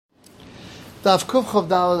Daf Kuf Chav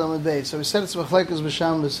Daled Amud Beis. So we said it's Machlekes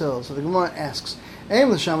B'Sham B'Sil. So the Gemara asks,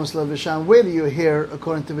 Eim L'Shamas Le B'Sham, where do you hear,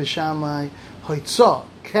 according to B'Shamai, Hoitzah,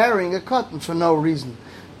 carrying a cotton for no reason?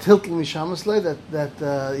 Tiltel Mishamas Le,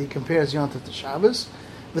 that he compares Yontif to Shabbos.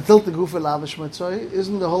 But Tiltel Gufa Lavish Matzoi,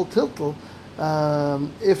 isn't the whole Tiltel,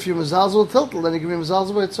 if you're Mezalzel Tiltel, then you can be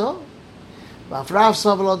Mezalzel B'Tzah. Rav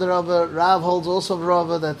Savala the Rava, Rav holds also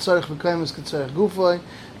Rava that Tzorich B'Koyim is Ketzorich Gufoi,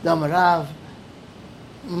 Dam Rav,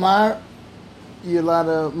 Mar, you're allowed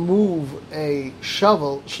to move a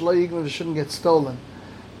shovel, shlo yigmav, it shouldn't get stolen.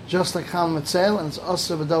 Just like Cham Metzel, and it's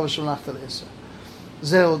also B'Dova Shem Nachtal Issa.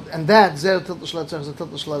 And that, Zeo Tiltel Shlo Tzorich, Zeo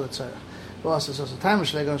Tiltel Shlo Tzorich. But also, so time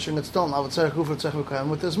Shlegon shouldn't get stolen, Ava Tzorich Gufoi Tzorich B'Koyim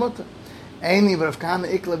with his mutter. Eini, but if Kahana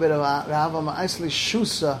Ikla B'Rava, Rava Ma'aisli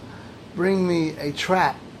Shusa, bring me a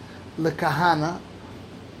trap, L'Kahana,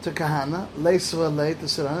 to Kahana, Leisva Le, to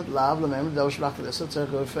sit on it, Lav, L'Mem, B'Dova Shem Nachtal Issa, Tzorich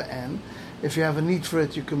Gufoi En. If you have a need for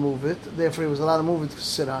it, you can move it. Therefore, he was allowed to move it to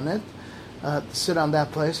sit on it, to sit on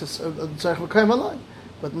that place. It's tzarech v'kayma,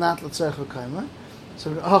 but not l'tzarech v'kayma.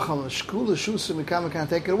 So, hacham l'shkul l'shusim mikama can't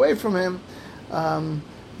take it away from him.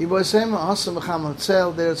 He was saying, "Hasam v'cham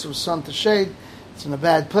l'tzel." There, it's from sun to shade. It's in a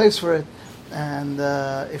bad place for it. And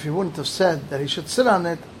if he wouldn't have said that he should sit on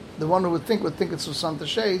it, the one who would think it's from sun to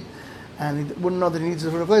shade, and he wouldn't know that he needs it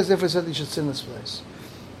for a place. Therefore, he said he should sit in this place.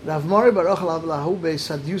 Rav Mori Baruch Lahu Beis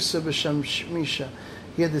Sadyusa B'Shem Shmisha.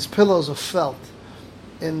 He had these pillows of felt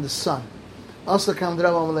in the sun. Also, Kam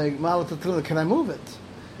Rav Amalei Malatatuna. Can I move it?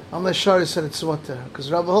 Amalei Shari said it's mutter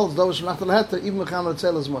because Rav holds Dovish Nachtal Heter even Mecham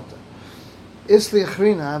Ratzel is mutter. Isli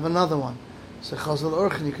Achrina. I have another one. So Chazal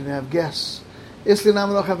Orchin. You can have guests. Isli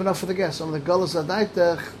Namalach have enough for the guests. Amalei Galus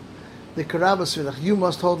Adaitech. The Karabba Svilach. You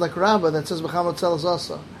must hold like Rabba that says Mecham Ratzel is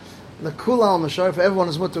also. The Kula Al Mashar. For everyone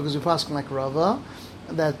is mutter because you pass like Rabba.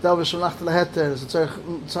 That Davish Nachtal Heter is a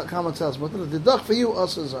tzarech Chama tells mutter. The dach for you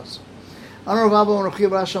also is us. Honor of Abba and Rav Chiya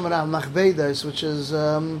Barasham Rav Machbedas, which is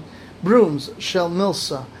brooms, shel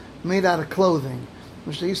milsa, made out of clothing,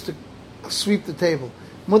 which they used to sweep the table.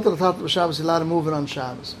 Mutter l'tat b'Shabbos, you're allowed to move it on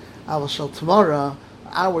Shabbos. Aval shel Tamara,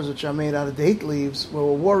 ours which are made out of date leaves, where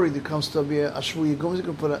we're worried there comes to be a shvu yigum. You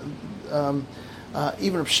can put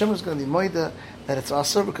even if Shimon is going to be moida that it's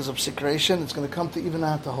asur because of secretion, it's going to come to even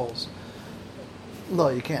out the holes. No,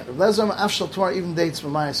 you can't. Lezer Afshal tomorrow even dates for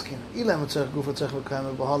my skin. Ilem tzarech gufa tzarech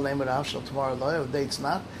v'kayim b'hal lemer Afshal tomorrow lo dates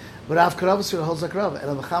not. But Av Karavas holds like Rav.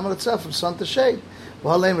 And the Mechamer itself from sun to shade.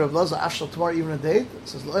 B'hal lemer Rav Lezer Afshal tomorrow even a date. It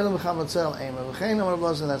says lo ilem Mechamer itself aimer v'chein Rav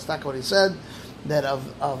Lezer. That's not what he said. That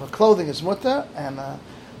of clothing is mutter, and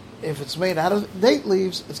if it's made out of date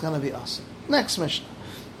leaves, it's going to be awesome. Next Mishnah.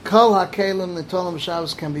 Kol ha'kelim nitolim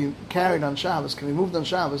Shabbos can be carried on Shabbos, can be moved on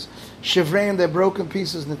Shabbos. Shivrein, their broken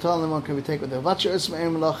pieces, nitolim can be taken with them. Vacha isma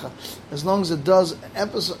ein melacha, as long as it does a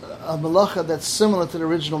melacha that's similar to the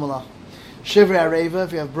original melacha. Shivrei areva,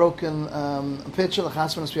 if you have broken a pitcher, the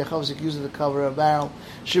chasman is piachavos, you can use it to cover a barrel.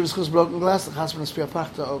 Shivrei chus broken glass, the chasman is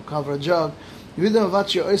piapachta, or cover a jug. Yudam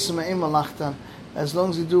vacha isma ein melachtan, as long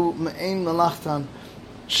as you do ein melachtan.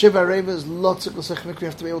 Shiva Reva is lotzik l'sech you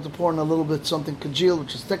have to be able to pour in a little bit something kajil,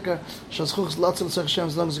 which is thicker. Shazchuch lotzik l'sech Hashem,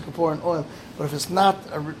 as long as you can pour in oil. But if it's not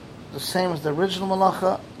the same as the original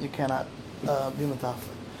malacha, you cannot be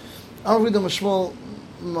metafel. I'll read them a small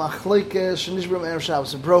machlekes shenishbrim erev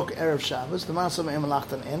Shabbos. It broke erev Shabbos. The matzah me'em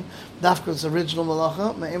malachtan in. Dafka is the original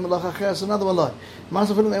malacha. Me'em malacha acher is another malach.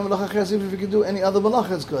 Matzah for the me'em malacha acher, even if you could do any other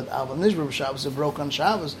malacha, it's good. Aval nishbrim Shabbos, it broke on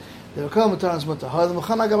Shabbos. They were called mutar and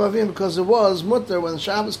mutar. Because it was mutar when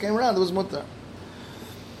Shabbos came around. It was mutar.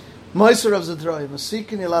 Meiser of Zadroi,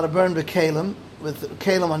 Masikin, you're allowed to burn the kalim with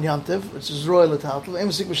kalim on Yantiv, which is royal l'taltel.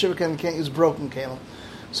 Masik b'shiva kalim, you can't use broken kalim.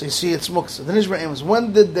 So you see it's muksa. The Nishba Amos,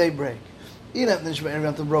 when did they break? Even if the Nishba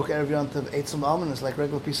Erev Yantiv broke Erev Yantiv, Eitzim Alman, it's like a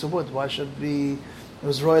regular piece of wood. Why should it be? It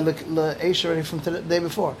was royal l'eish already from the day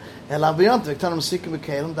before. Elav b'yantiv, Ektanam Masikin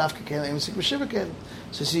b'kalim, Dafka kalim, Masik b'shiva kalim.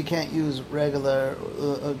 So you can't use regular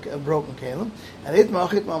broken kalim. And it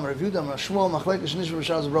ma'achit ma'am reviewed them. Shmuel machlekes shenishba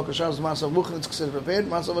b'shavos broken shavos. Masav muchen, it's considered prepared.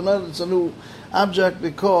 Masav another, it's a new object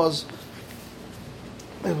because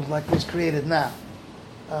it was like it was created now.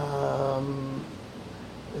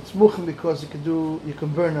 It's muchen because you can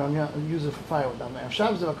burn it and use it for firewood.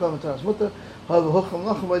 Shabbos the makom taras mutter. However, hucham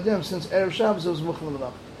lachem by them since erev Shabbos it was muchen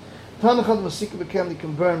l'malach. Tanachad masik b'kem you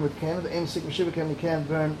can burn with kalim. The aim masik b'shiva kalim you can't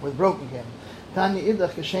burn with broken kalim. Tanya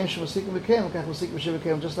idach kashem shemasik b'kalim, can't masik b'shiva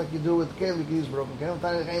kalim just like you do with kalim. You can use broken kalim.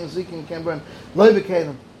 Tanya aim masik you can't burn loy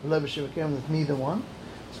b'kalim, loy b'shiva kalim with neither one.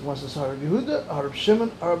 So once it's Harab Yehuda, Harab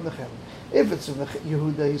Shimon, Harab Nechem. If it's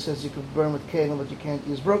Yehuda, he says you can burn with kalim, but you can't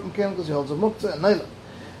use broken kalim because he holds a muktzah and naila.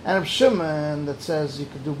 And Reb Shimon that says you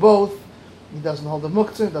could do both, he doesn't hold the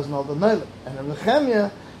muktzah, he doesn't hold the naila. And Reb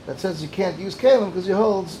Nechemia that says you can't use kelim because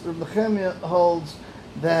Reb Nechemia holds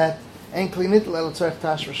that ein kli nitl el tzarech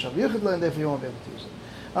tashra shav yichud lo, and therefore you won't be able to use it.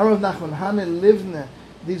 Rav Nachman Hane livne,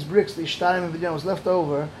 these bricks, the shtarim and vidyan was left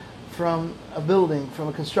over from a building, from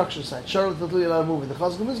a construction site. Charlotte Tatlu allowed to move it. The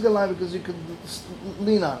chazal is galai because you could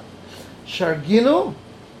lean on it. Sharginu,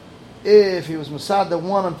 if he was masada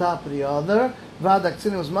one on top of the other, vadak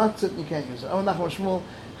tzini was matzit, you can't use it. Rav Nachman Shmuel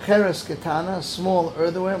cheres ketana, a small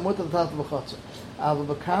earthenware, mutar tatat b'chotzer. Ava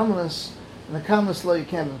b'kamlas, in the kamlas law you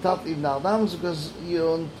can't be tatat even al dams because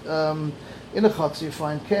you in a chotzer you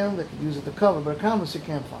find kelim that could use it to cover, but a kamlas you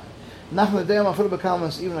can't find. Nachman deyam afur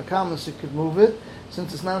b'kamlas, even a kamlas you could move it.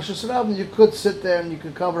 Since it's not a shesrabim, you could sit there and you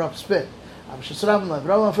could cover up spit. You could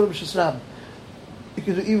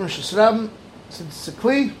do even shesrabim, since it's a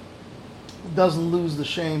kli, it doesn't lose the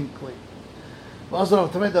shame kli.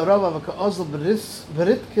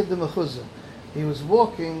 He was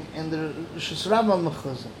walking in the shesrabim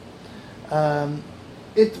mechuzah.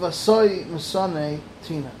 It was soy mesane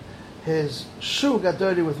tina. His shoe got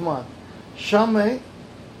dirty with mud. Shamei,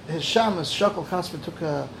 his shamas, Shakal Chasper took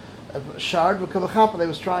a shard, because they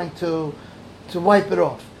was trying to wipe it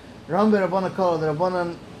off. Ram ben Rabbanan called, the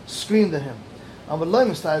Rabbanan screamed at him.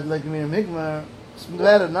 It's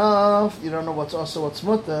bad enough, you don't know what's also what's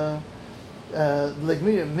mutter. You're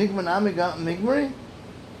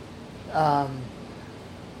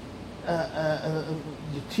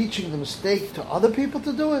teaching the mistake to other people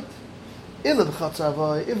to do it. If it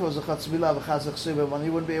was a chatzah, he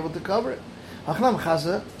wouldn't be able to cover it. Hachnam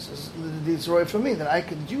Chaza says it's right for me that I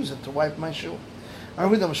could use it to wipe my shoe.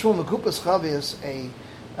 And with them, Shmuel Mekupas Chavi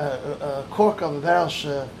a cork of a barrel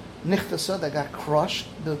nichtasa that got crushed.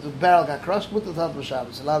 The barrel got crushed with the Tat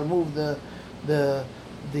Shabbos. Allowed to move the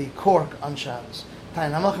cork on Shabbos.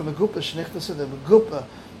 Tain Hamach Mekupas nichtasa the Megupa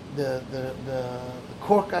the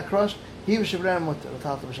cork got crushed. He was Shivran with the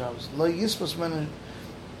Tat Shabbos. Lo Yispas men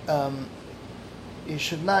you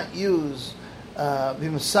should not use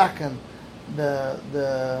Bimasakan.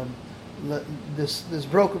 This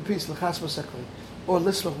broken piece lechas b'sekli or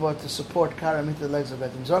lisloch to support karam into the legs of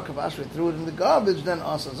betim zarkav ashri threw it in the garbage then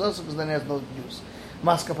also because then it has no use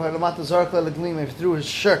maska parlamata zarkla leglim if he threw his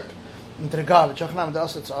shirt into the garbage achnam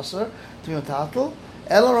also it's also to be tatel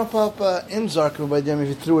elor papa im zarkav by them if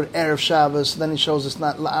he threw it erev Shabbos then he shows it's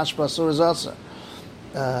not la'ashba or is also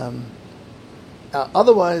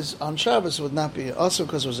otherwise on Shabbos it would not be also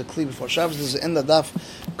because it was a kli before Shabbos. This is in the daf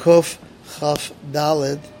Kuf Chaf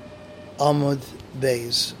Daled Amud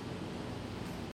Beis.